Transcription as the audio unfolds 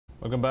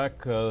Welcome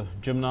back.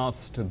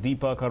 Gymnast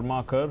Dipa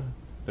Karmakar,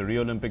 the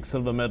Rio Olympics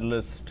silver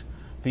medalist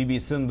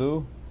PV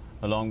Sindhu,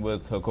 along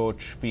with her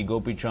coach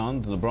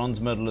Pgopichand, the bronze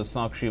medalist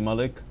Sakshi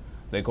Malik,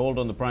 they called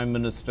on the Prime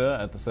Minister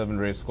at the 7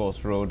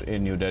 Racecourse Road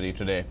in New Delhi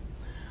today.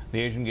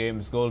 The Asian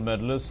Games gold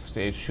medalist,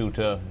 ace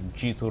shooter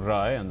Jeetu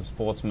Rai, and the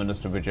Sports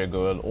Minister Vijay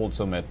Goyal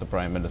also met the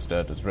Prime Minister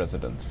at his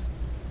residence.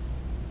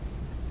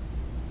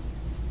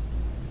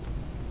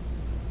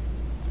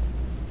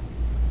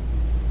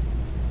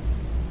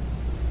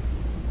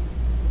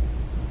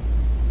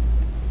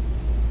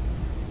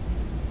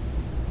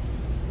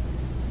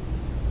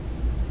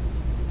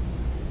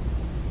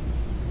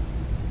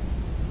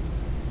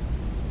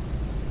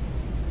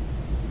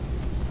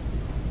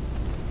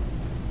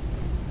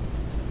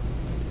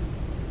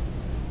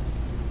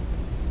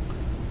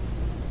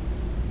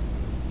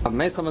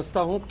 मैं समझता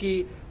हूं कि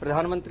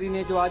प्रधानमंत्री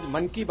ने जो आज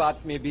मन की बात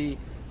में भी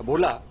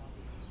बोला,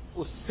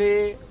 उससे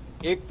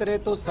एक तरह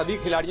तो सभी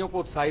खिलाड़ियों को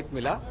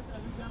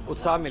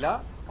उत्साह मिला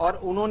और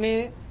उन्होंने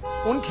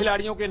उन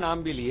खिलाड़ियों के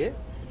नाम भी लिए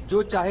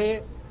जो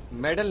चाहे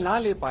मेडल ना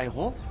ले पाए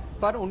हों,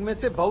 पर उनमें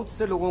से बहुत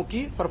से लोगों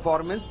की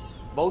परफॉर्मेंस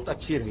बहुत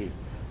अच्छी रही।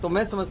 तो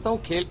मैं समझता हूं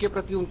खेल के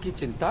प्रति उनकी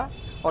चिंता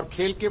और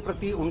खेल के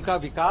प्रति उनका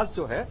विकास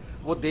जो है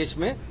वो देश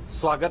में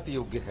स्वागत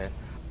योग्य है।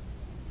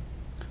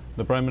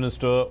 The Prime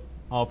Minister,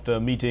 after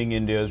meeting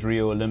India's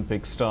Rio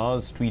Olympics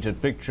stars,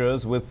 tweeted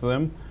pictures with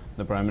them.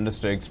 The Prime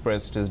Minister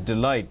expressed his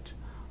delight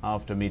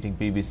after meeting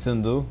PV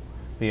Sindhu.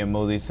 PM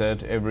Modi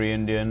said every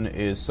Indian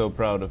is so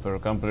proud of her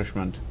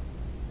accomplishment.